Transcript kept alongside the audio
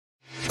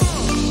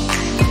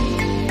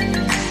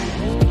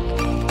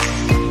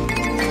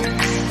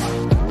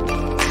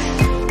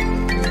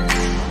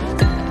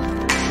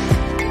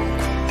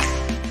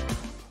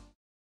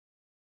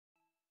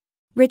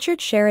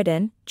Richard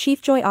Sheridan,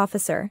 Chief Joy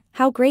Officer,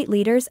 How Great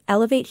Leaders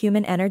Elevate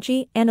Human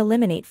Energy and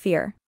Eliminate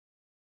Fear.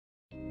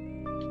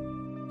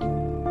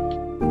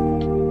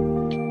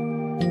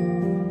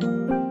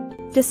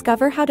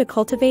 Discover how to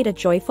cultivate a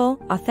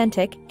joyful,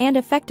 authentic, and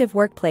effective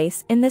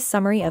workplace in this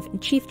summary of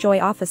Chief Joy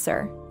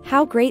Officer,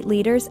 How Great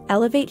Leaders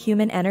Elevate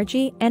Human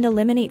Energy and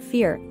Eliminate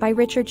Fear by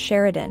Richard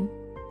Sheridan.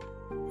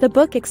 The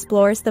book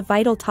explores the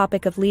vital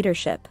topic of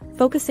leadership,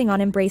 focusing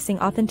on embracing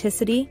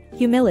authenticity,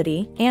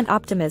 humility, and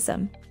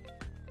optimism.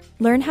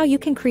 Learn how you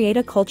can create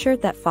a culture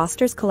that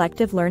fosters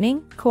collective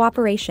learning,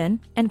 cooperation,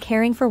 and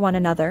caring for one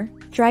another,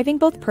 driving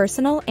both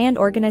personal and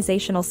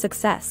organizational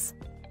success.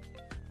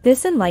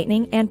 This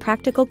enlightening and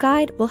practical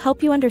guide will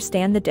help you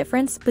understand the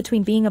difference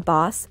between being a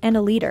boss and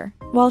a leader,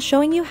 while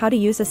showing you how to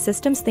use a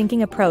systems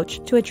thinking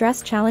approach to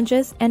address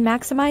challenges and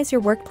maximize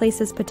your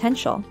workplace's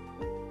potential.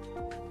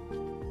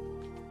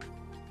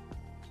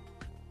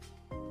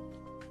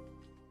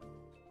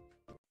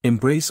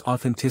 Embrace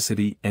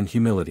authenticity and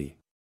humility.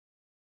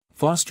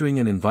 Fostering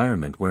an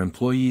environment where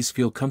employees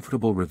feel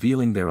comfortable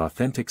revealing their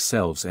authentic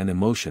selves and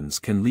emotions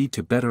can lead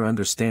to better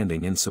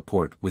understanding and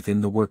support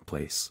within the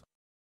workplace.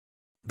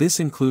 This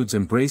includes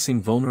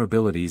embracing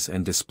vulnerabilities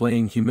and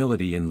displaying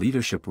humility in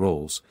leadership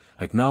roles,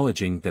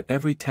 acknowledging that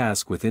every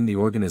task within the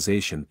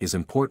organization is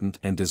important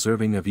and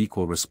deserving of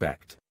equal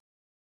respect.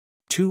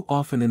 Too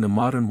often in the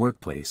modern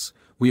workplace,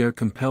 we are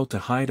compelled to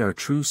hide our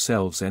true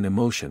selves and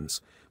emotions,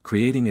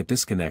 creating a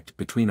disconnect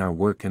between our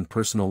work and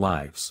personal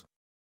lives.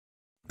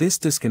 This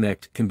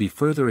disconnect can be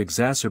further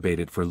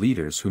exacerbated for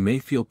leaders who may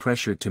feel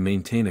pressured to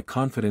maintain a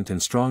confident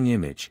and strong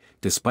image,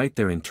 despite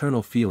their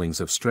internal feelings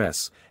of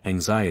stress,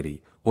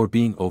 anxiety, or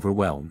being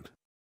overwhelmed.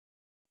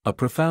 A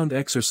profound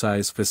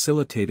exercise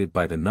facilitated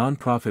by the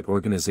nonprofit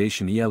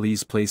organization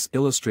ELE's Place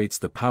illustrates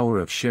the power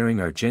of sharing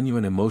our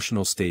genuine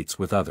emotional states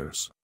with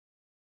others.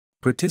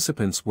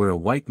 Participants wear a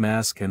white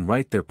mask and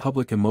write their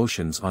public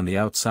emotions on the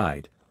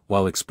outside,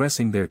 while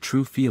expressing their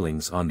true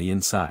feelings on the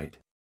inside.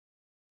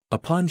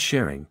 Upon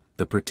sharing,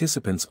 the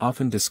participants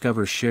often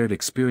discover shared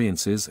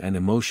experiences and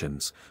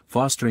emotions,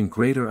 fostering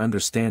greater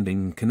understanding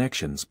and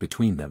connections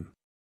between them.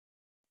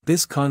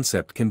 This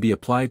concept can be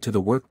applied to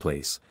the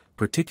workplace,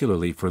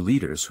 particularly for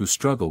leaders who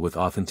struggle with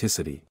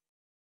authenticity.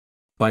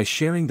 By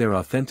sharing their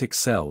authentic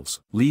selves,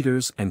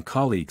 leaders and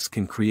colleagues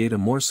can create a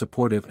more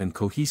supportive and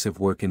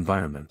cohesive work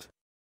environment.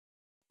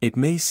 It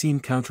may seem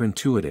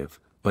counterintuitive,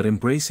 but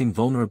embracing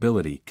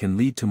vulnerability can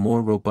lead to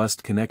more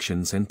robust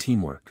connections and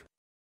teamwork.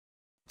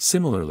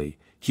 Similarly,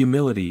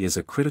 humility is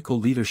a critical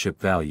leadership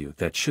value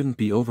that shouldn't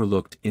be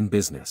overlooked in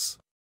business.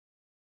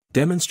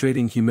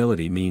 Demonstrating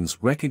humility means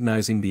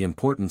recognizing the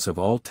importance of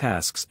all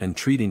tasks and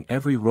treating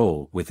every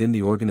role within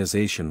the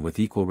organization with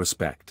equal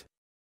respect.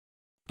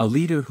 A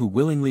leader who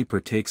willingly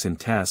partakes in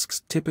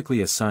tasks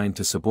typically assigned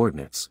to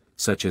subordinates,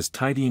 such as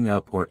tidying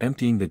up or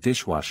emptying the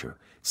dishwasher,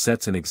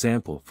 sets an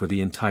example for the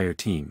entire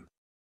team.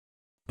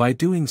 By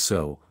doing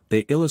so,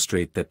 they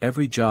illustrate that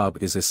every job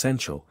is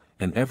essential,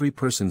 and every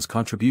person's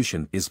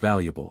contribution is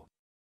valuable.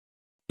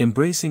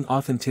 Embracing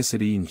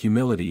authenticity and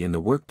humility in the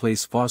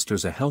workplace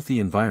fosters a healthy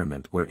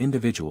environment where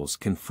individuals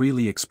can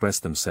freely express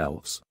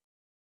themselves.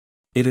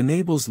 It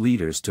enables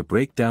leaders to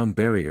break down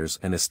barriers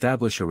and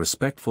establish a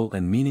respectful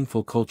and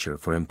meaningful culture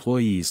for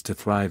employees to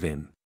thrive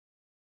in.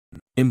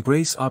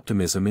 Embrace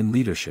optimism in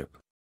leadership.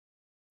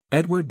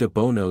 Edward de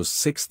Bono's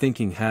 6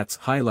 Thinking Hats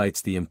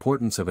highlights the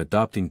importance of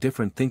adopting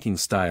different thinking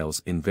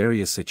styles in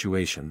various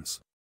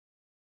situations.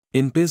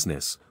 In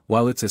business,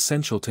 while it's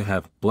essential to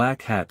have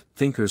black hat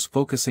thinkers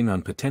focusing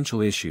on potential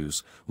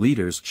issues,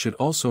 leaders should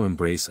also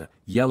embrace a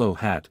yellow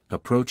hat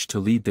approach to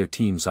lead their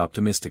teams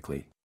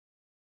optimistically.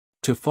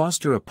 To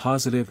foster a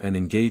positive and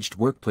engaged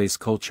workplace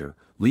culture,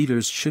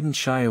 leaders shouldn't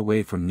shy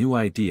away from new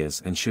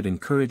ideas and should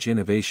encourage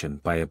innovation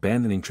by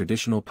abandoning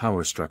traditional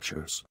power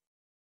structures.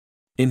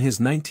 In his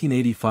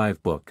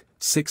 1985 book,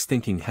 6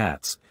 Thinking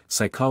Hats,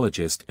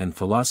 psychologist and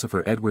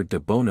philosopher Edward de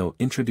Bono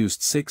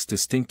introduced 6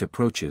 distinct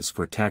approaches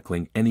for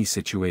tackling any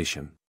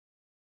situation.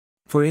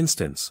 For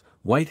instance,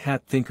 white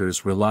hat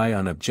thinkers rely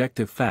on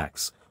objective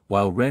facts,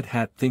 while red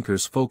hat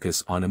thinkers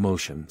focus on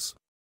emotions.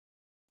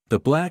 The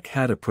black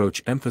hat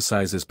approach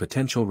emphasizes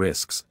potential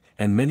risks,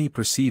 and many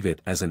perceive it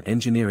as an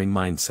engineering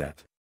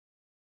mindset.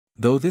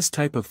 Though this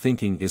type of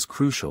thinking is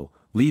crucial,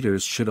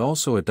 leaders should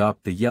also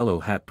adopt the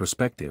yellow hat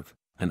perspective,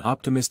 an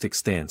optimistic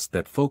stance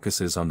that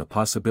focuses on the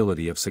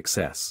possibility of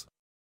success.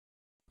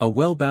 A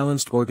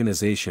well-balanced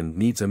organization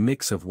needs a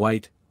mix of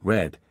white,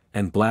 red,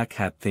 and black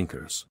hat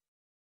thinkers.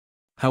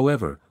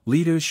 However,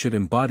 leaders should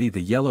embody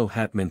the yellow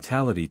hat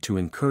mentality to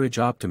encourage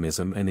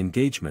optimism and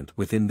engagement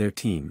within their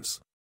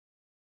teams.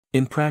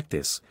 In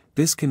practice,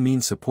 this can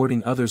mean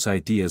supporting others'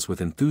 ideas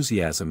with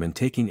enthusiasm and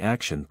taking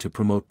action to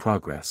promote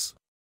progress.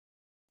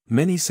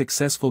 Many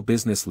successful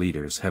business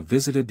leaders have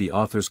visited the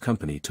author's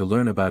company to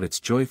learn about its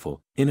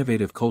joyful,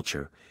 innovative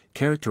culture,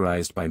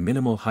 characterized by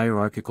minimal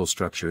hierarchical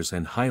structures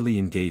and highly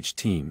engaged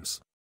teams.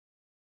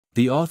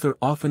 The author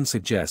often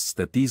suggests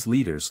that these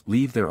leaders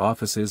leave their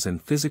offices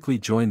and physically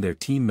join their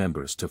team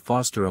members to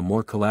foster a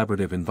more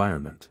collaborative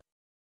environment.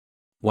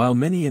 While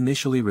many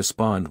initially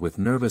respond with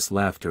nervous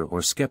laughter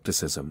or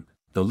skepticism,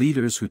 the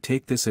leaders who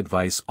take this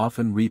advice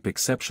often reap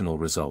exceptional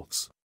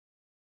results.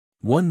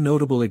 One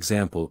notable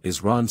example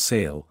is Ron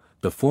Sale,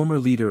 the former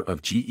leader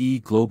of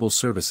GE Global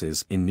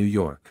Services in New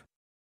York.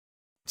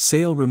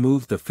 Sale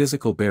removed the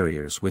physical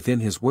barriers within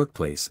his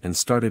workplace and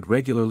started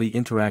regularly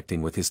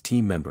interacting with his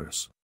team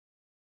members.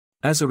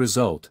 As a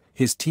result,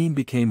 his team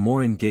became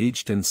more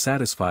engaged and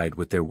satisfied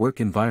with their work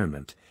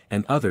environment,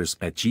 and others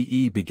at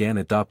GE began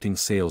adopting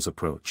Sale's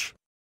approach.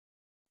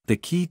 The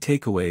key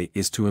takeaway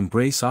is to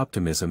embrace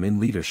optimism in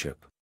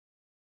leadership.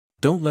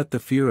 Don't let the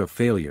fear of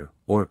failure,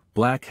 or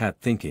black hat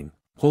thinking,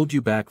 hold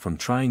you back from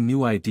trying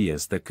new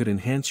ideas that could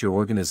enhance your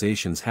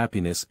organization's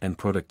happiness and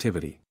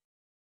productivity.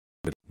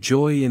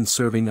 Joy in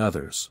serving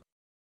others.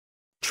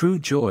 True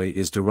joy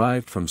is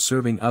derived from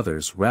serving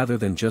others rather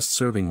than just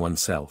serving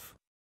oneself.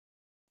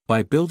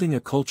 By building a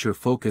culture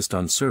focused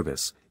on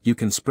service, you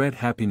can spread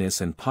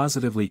happiness and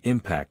positively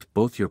impact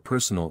both your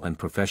personal and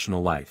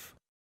professional life.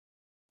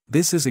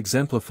 This is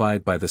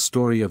exemplified by the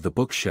story of the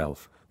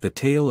bookshelf, the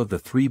tale of the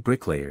three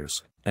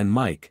bricklayers, and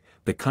Mike,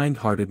 the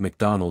kind-hearted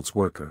McDonald's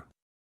worker.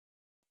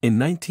 In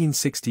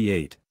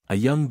 1968, a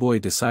young boy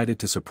decided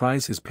to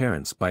surprise his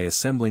parents by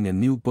assembling a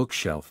new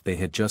bookshelf they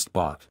had just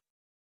bought.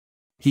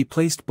 He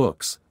placed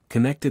books,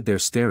 connected their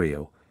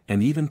stereo,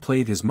 and even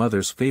played his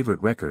mother's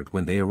favorite record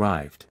when they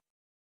arrived.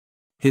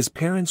 His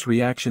parents'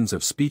 reactions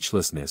of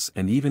speechlessness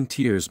and even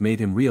tears made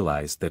him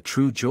realize that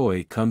true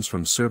joy comes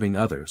from serving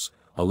others,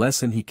 a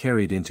lesson he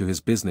carried into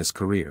his business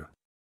career.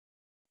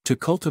 To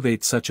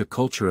cultivate such a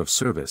culture of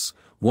service,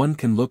 one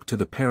can look to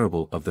the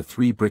parable of the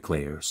three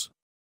bricklayers.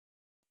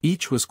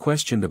 Each was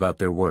questioned about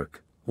their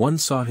work. One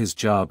saw his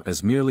job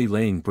as merely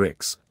laying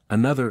bricks,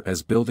 another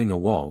as building a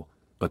wall,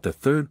 but the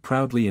third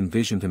proudly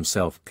envisioned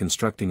himself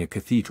constructing a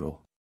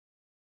cathedral.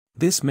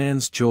 This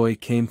man's joy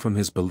came from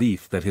his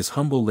belief that his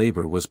humble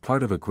labor was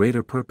part of a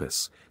greater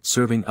purpose,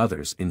 serving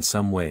others in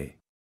some way.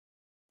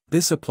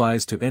 This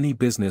applies to any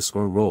business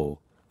or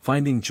role.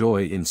 Finding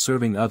joy in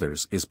serving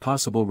others is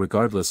possible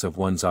regardless of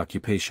one's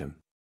occupation.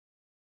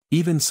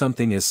 Even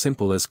something as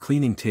simple as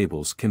cleaning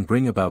tables can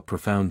bring about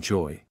profound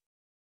joy.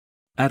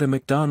 At a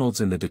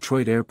McDonald's in the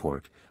Detroit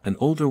airport, an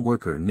older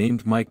worker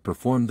named Mike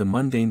performed the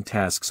mundane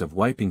tasks of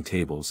wiping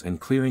tables and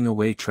clearing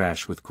away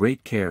trash with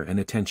great care and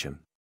attention.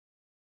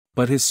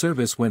 But his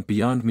service went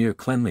beyond mere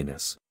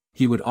cleanliness.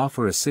 He would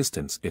offer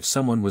assistance if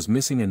someone was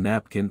missing a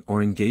napkin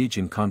or engage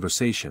in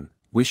conversation,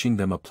 wishing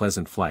them a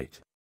pleasant flight.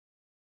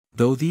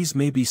 Though these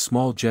may be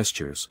small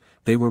gestures,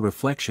 they were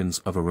reflections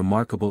of a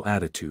remarkable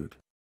attitude.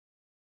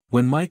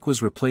 When Mike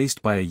was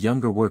replaced by a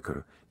younger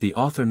worker, the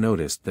author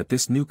noticed that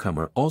this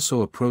newcomer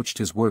also approached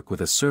his work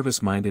with a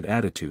service-minded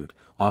attitude,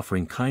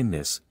 offering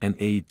kindness and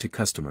aid to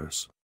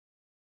customers.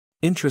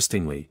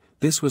 Interestingly,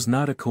 this was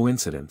not a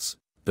coincidence.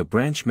 The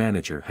branch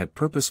manager had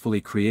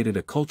purposefully created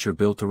a culture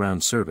built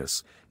around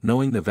service,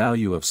 knowing the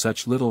value of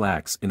such little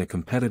acts in a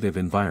competitive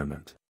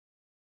environment.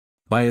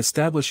 By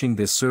establishing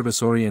this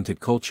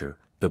service-oriented culture,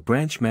 the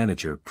branch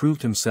manager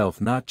proved himself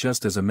not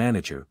just as a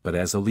manager but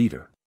as a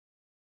leader.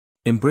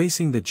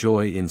 Embracing the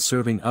joy in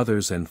serving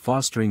others and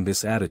fostering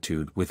this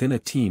attitude within a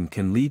team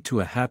can lead to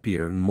a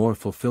happier and more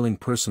fulfilling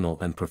personal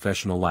and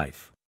professional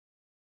life.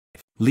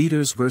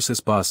 Leaders versus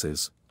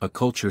bosses, a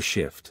culture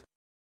shift.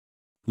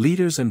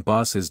 Leaders and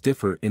bosses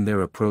differ in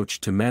their approach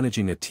to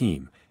managing a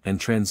team, and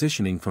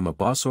transitioning from a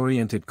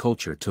boss-oriented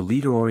culture to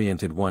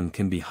leader-oriented one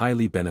can be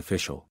highly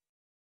beneficial.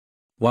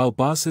 While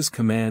bosses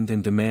command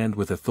and demand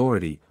with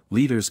authority,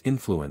 leaders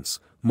influence,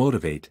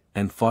 motivate,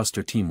 and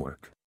foster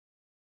teamwork.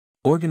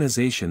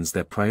 Organizations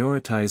that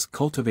prioritize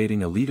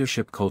cultivating a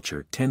leadership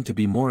culture tend to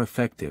be more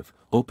effective,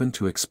 open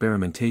to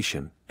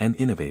experimentation, and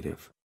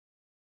innovative.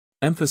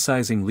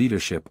 Emphasizing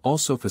leadership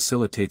also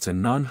facilitates a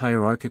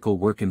non-hierarchical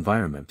work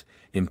environment,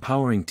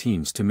 empowering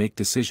teams to make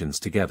decisions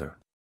together.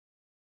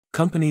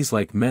 Companies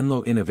like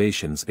Menlo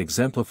Innovations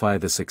exemplify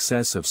the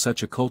success of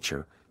such a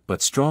culture,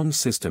 but strong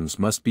systems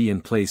must be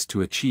in place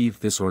to achieve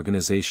this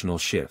organizational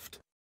shift.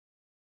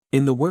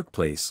 In the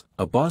workplace,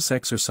 a boss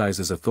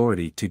exercises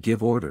authority to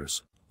give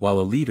orders, while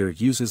a leader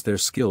uses their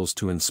skills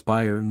to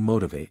inspire and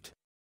motivate.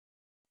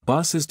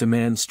 Bosses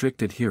demand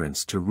strict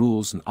adherence to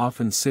rules and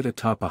often sit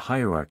atop a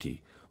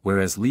hierarchy,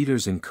 whereas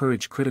leaders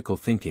encourage critical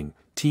thinking,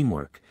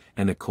 teamwork,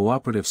 and a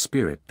cooperative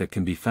spirit that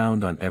can be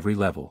found on every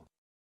level.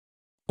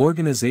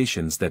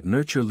 Organizations that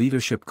nurture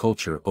leadership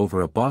culture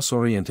over a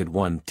boss-oriented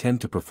one tend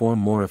to perform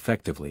more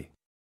effectively.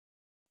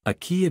 A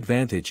key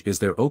advantage is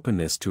their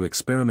openness to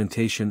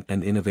experimentation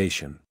and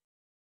innovation.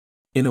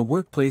 In a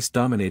workplace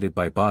dominated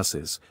by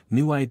bosses,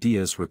 new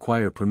ideas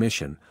require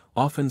permission,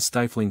 often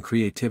stifling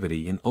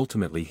creativity and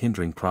ultimately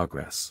hindering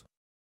progress.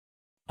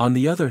 On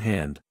the other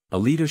hand, a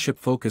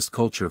leadership-focused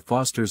culture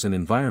fosters an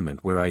environment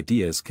where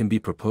ideas can be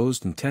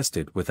proposed and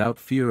tested without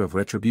fear of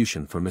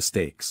retribution for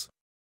mistakes.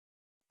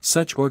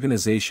 Such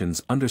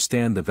organizations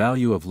understand the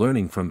value of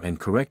learning from and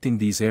correcting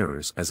these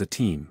errors as a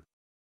team.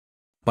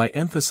 By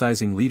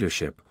emphasizing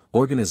leadership,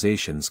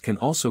 organizations can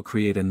also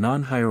create a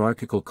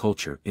non-hierarchical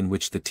culture in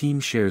which the team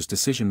shares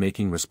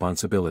decision-making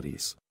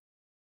responsibilities.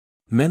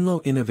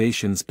 Menlo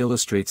Innovations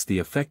illustrates the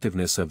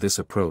effectiveness of this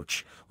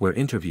approach, where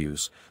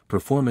interviews,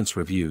 performance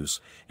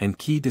reviews, and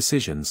key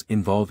decisions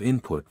involve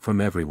input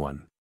from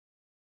everyone.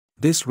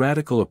 This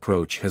radical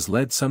approach has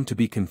led some to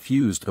be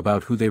confused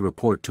about who they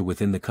report to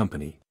within the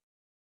company.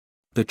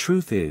 The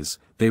truth is,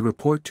 they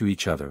report to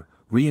each other,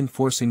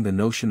 reinforcing the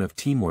notion of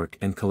teamwork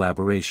and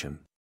collaboration.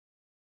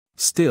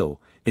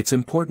 Still, it's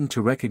important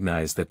to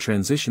recognize that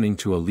transitioning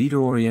to a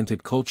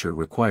leader-oriented culture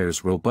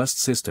requires robust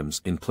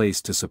systems in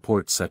place to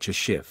support such a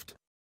shift.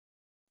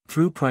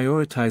 Through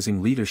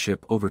prioritizing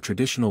leadership over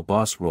traditional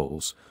boss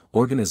roles,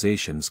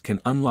 organizations can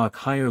unlock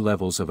higher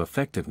levels of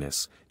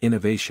effectiveness,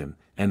 innovation,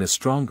 and a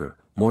stronger,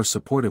 more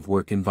supportive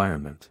work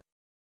environment.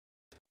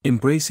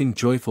 Embracing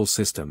joyful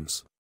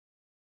systems.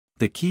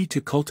 The key to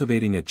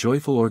cultivating a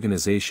joyful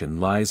organization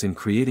lies in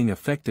creating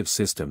effective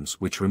systems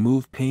which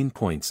remove pain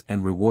points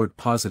and reward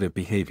positive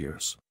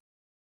behaviors.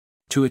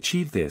 To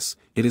achieve this,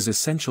 it is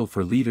essential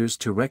for leaders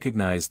to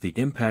recognize the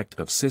impact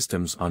of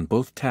systems on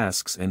both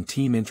tasks and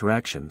team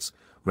interactions,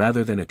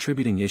 rather than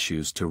attributing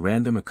issues to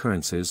random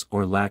occurrences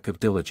or lack of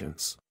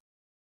diligence.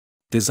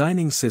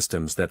 Designing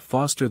systems that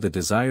foster the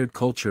desired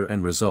culture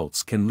and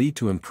results can lead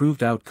to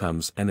improved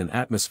outcomes and an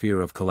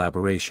atmosphere of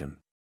collaboration.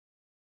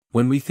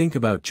 When we think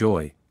about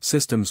joy,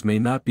 systems may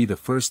not be the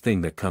first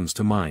thing that comes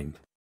to mind.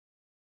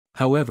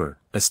 However,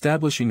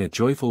 establishing a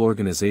joyful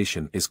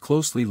organization is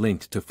closely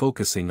linked to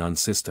focusing on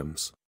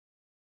systems.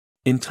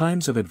 In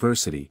times of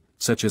adversity,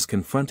 such as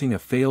confronting a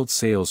failed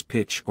sales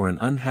pitch or an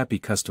unhappy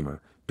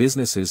customer,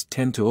 businesses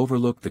tend to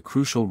overlook the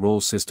crucial role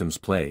systems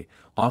play,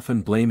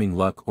 often blaming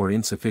luck or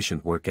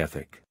insufficient work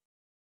ethic.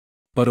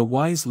 But a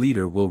wise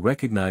leader will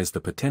recognize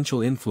the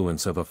potential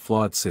influence of a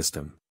flawed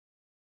system.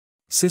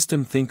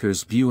 System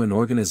thinkers view an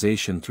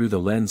organization through the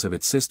lens of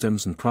its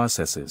systems and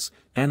processes,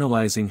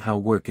 analyzing how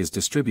work is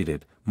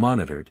distributed,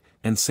 monitored,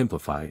 and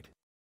simplified.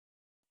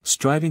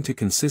 Striving to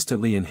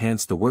consistently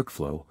enhance the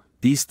workflow,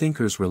 these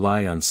thinkers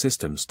rely on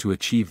systems to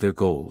achieve their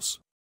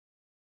goals.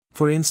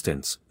 For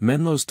instance,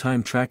 Menlo's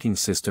time tracking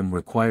system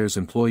requires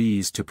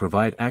employees to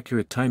provide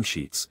accurate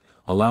timesheets,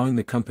 allowing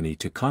the company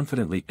to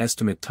confidently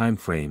estimate time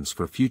frames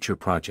for future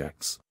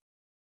projects.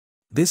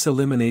 This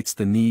eliminates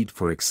the need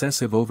for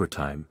excessive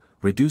overtime,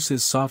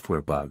 reduces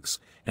software bugs,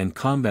 and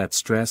combats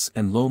stress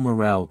and low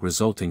morale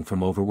resulting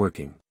from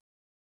overworking.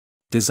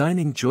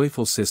 Designing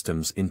joyful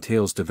systems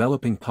entails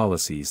developing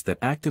policies that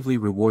actively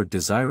reward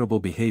desirable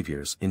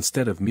behaviors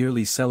instead of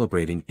merely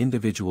celebrating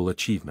individual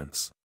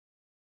achievements.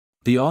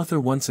 The author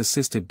once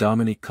assisted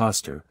Dominique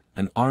Coster,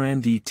 an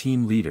R&D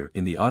team leader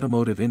in the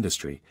automotive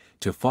industry,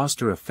 to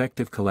foster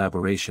effective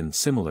collaboration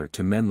similar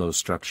to Menlo's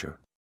structure.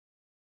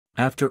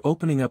 After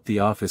opening up the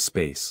office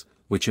space,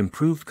 which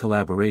improved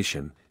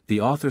collaboration,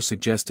 the author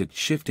suggested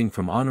shifting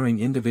from honoring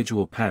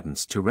individual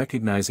patents to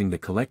recognizing the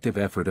collective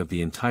effort of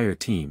the entire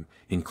team,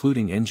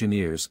 including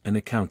engineers and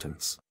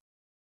accountants.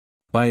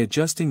 By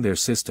adjusting their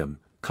system,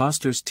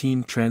 Coster's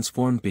team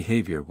transformed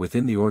behavior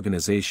within the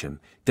organization,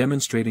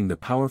 demonstrating the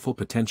powerful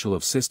potential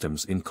of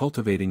systems in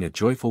cultivating a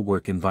joyful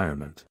work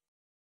environment.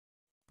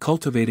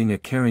 Cultivating a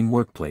caring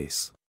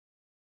workplace.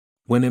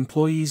 When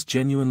employees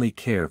genuinely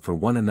care for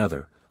one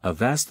another, a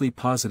vastly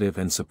positive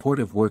and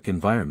supportive work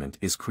environment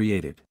is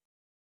created.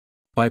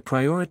 By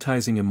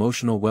prioritizing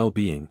emotional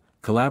well-being,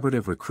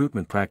 collaborative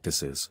recruitment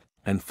practices,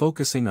 and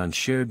focusing on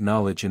shared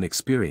knowledge and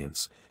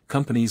experience,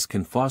 companies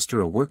can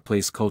foster a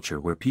workplace culture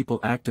where people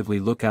actively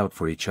look out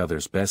for each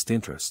other's best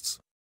interests.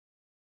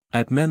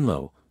 At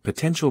Menlo,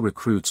 potential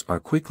recruits are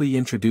quickly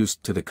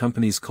introduced to the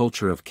company's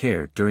culture of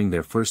care during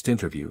their first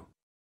interview.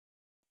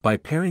 By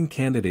pairing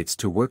candidates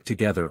to work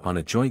together on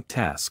a joint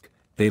task,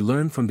 they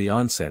learn from the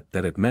onset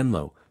that at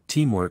Menlo,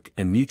 teamwork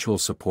and mutual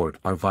support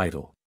are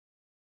vital.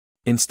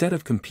 Instead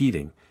of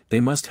competing,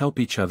 they must help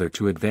each other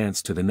to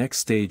advance to the next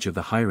stage of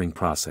the hiring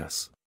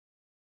process.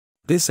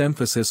 This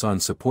emphasis on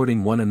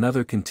supporting one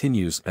another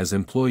continues as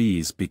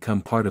employees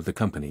become part of the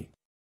company.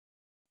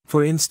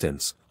 For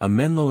instance, a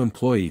Menlo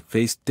employee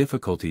faced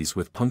difficulties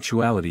with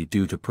punctuality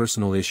due to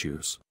personal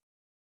issues.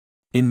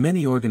 In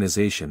many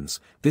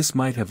organizations, this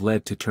might have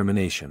led to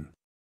termination.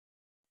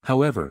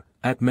 However,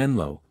 at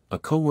Menlo, a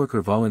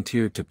coworker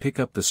volunteered to pick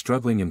up the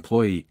struggling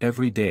employee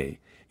every day,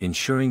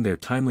 ensuring their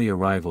timely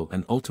arrival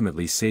and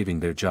ultimately saving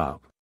their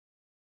job.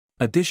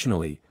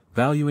 Additionally,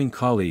 valuing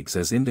colleagues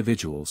as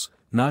individuals,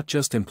 not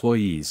just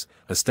employees,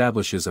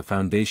 establishes a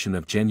foundation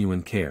of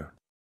genuine care.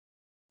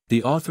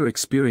 The author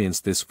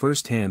experienced this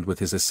firsthand with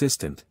his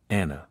assistant,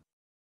 Anna.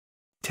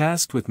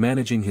 Tasked with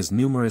managing his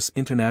numerous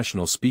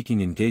international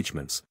speaking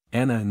engagements,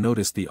 Anna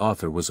noticed the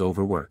author was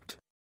overworked.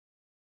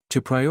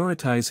 To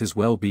prioritize his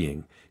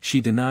well-being,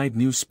 she denied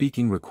new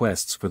speaking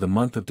requests for the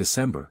month of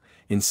December,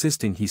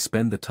 insisting he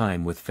spend the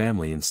time with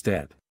family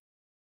instead.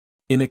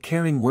 In a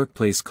caring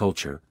workplace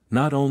culture,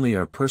 not only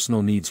are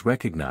personal needs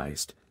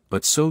recognized,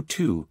 but so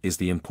too is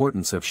the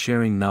importance of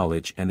sharing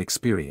knowledge and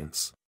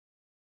experience.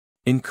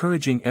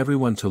 Encouraging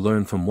everyone to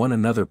learn from one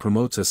another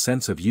promotes a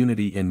sense of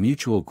unity and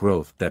mutual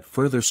growth that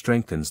further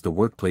strengthens the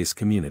workplace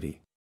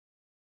community.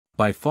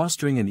 By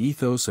fostering an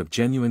ethos of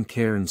genuine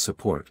care and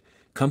support,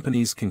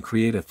 companies can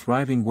create a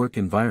thriving work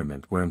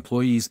environment where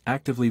employees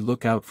actively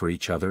look out for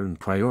each other and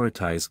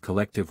prioritize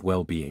collective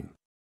well-being.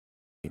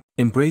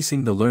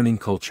 Embracing the learning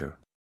culture.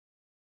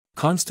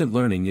 Constant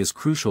learning is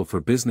crucial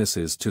for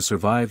businesses to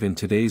survive in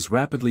today's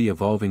rapidly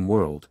evolving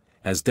world,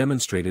 as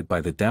demonstrated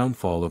by the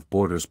downfall of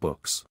Borders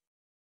books.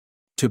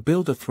 To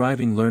build a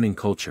thriving learning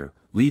culture,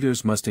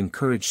 leaders must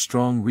encourage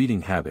strong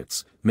reading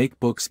habits, make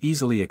books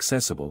easily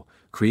accessible,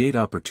 create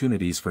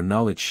opportunities for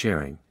knowledge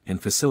sharing,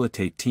 and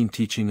facilitate team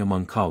teaching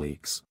among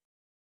colleagues.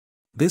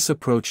 This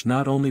approach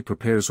not only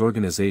prepares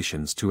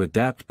organizations to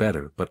adapt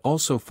better but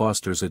also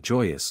fosters a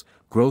joyous,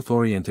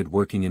 growth-oriented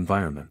working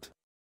environment.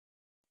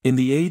 In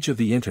the age of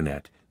the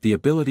Internet, the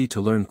ability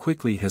to learn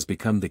quickly has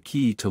become the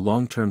key to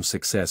long-term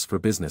success for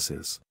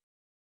businesses.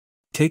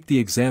 Take the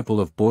example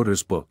of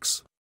Borders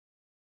Books.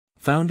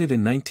 Founded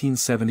in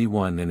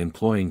 1971 and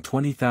employing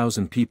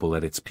 20,000 people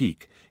at its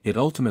peak, it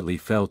ultimately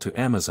fell to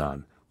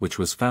Amazon, which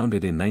was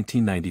founded in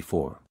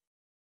 1994.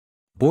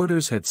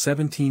 Borders had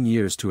 17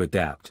 years to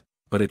adapt,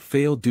 but it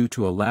failed due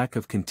to a lack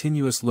of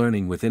continuous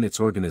learning within its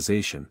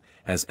organization,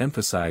 as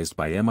emphasized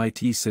by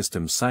MIT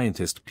systems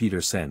scientist Peter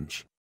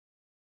Senge.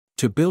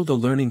 To build a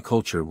learning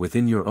culture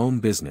within your own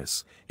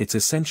business, it's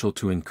essential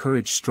to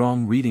encourage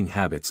strong reading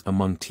habits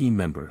among team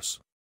members.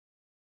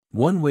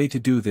 One way to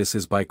do this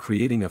is by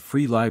creating a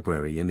free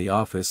library in the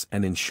office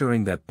and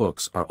ensuring that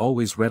books are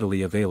always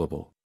readily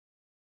available.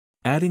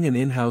 Adding an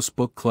in-house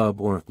book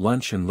club or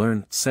lunch and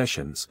learn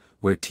sessions,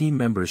 where team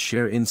members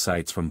share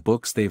insights from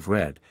books they've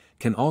read,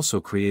 can also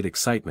create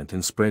excitement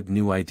and spread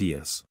new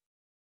ideas.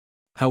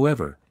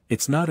 However,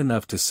 it's not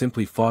enough to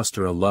simply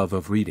foster a love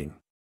of reading.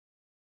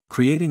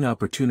 Creating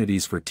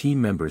opportunities for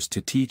team members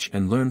to teach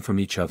and learn from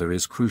each other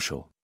is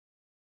crucial.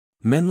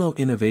 Menlo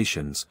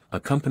Innovations, a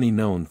company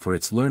known for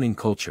its learning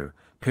culture,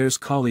 pairs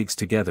colleagues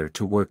together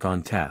to work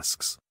on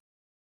tasks.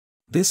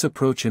 This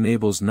approach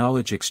enables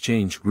knowledge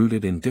exchange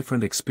rooted in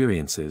different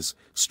experiences,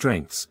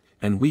 strengths,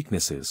 and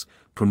weaknesses,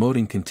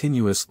 promoting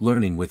continuous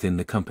learning within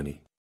the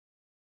company.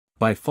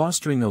 By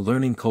fostering a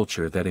learning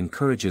culture that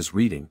encourages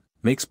reading,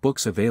 makes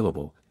books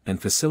available,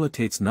 and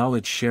facilitates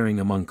knowledge sharing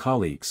among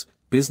colleagues,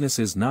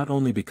 businesses not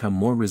only become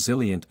more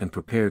resilient and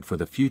prepared for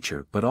the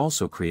future but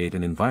also create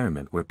an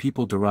environment where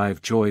people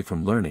derive joy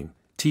from learning,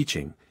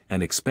 teaching,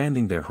 and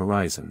expanding their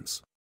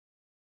horizons.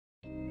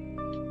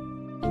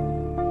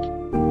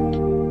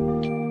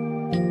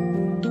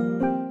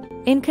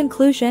 In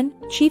conclusion,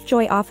 Chief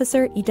Joy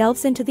Officer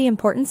delves into the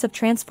importance of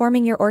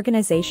transforming your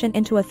organization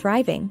into a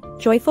thriving,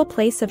 joyful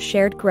place of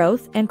shared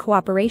growth and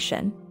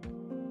cooperation.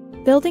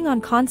 Building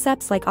on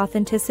concepts like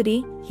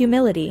authenticity,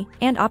 humility,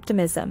 and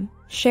optimism,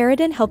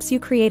 Sheridan helps you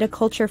create a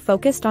culture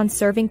focused on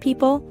serving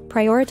people,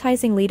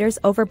 prioritizing leaders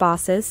over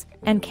bosses,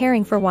 and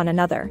caring for one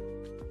another.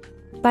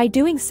 By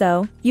doing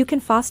so, you can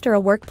foster a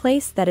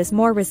workplace that is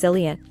more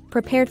resilient,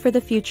 prepared for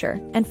the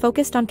future, and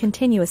focused on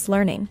continuous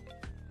learning.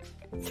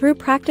 Through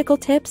practical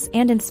tips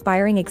and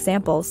inspiring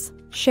examples,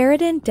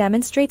 Sheridan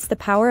demonstrates the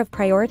power of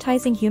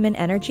prioritizing human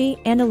energy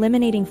and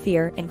eliminating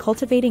fear in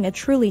cultivating a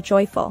truly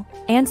joyful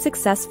and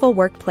successful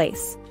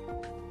workplace.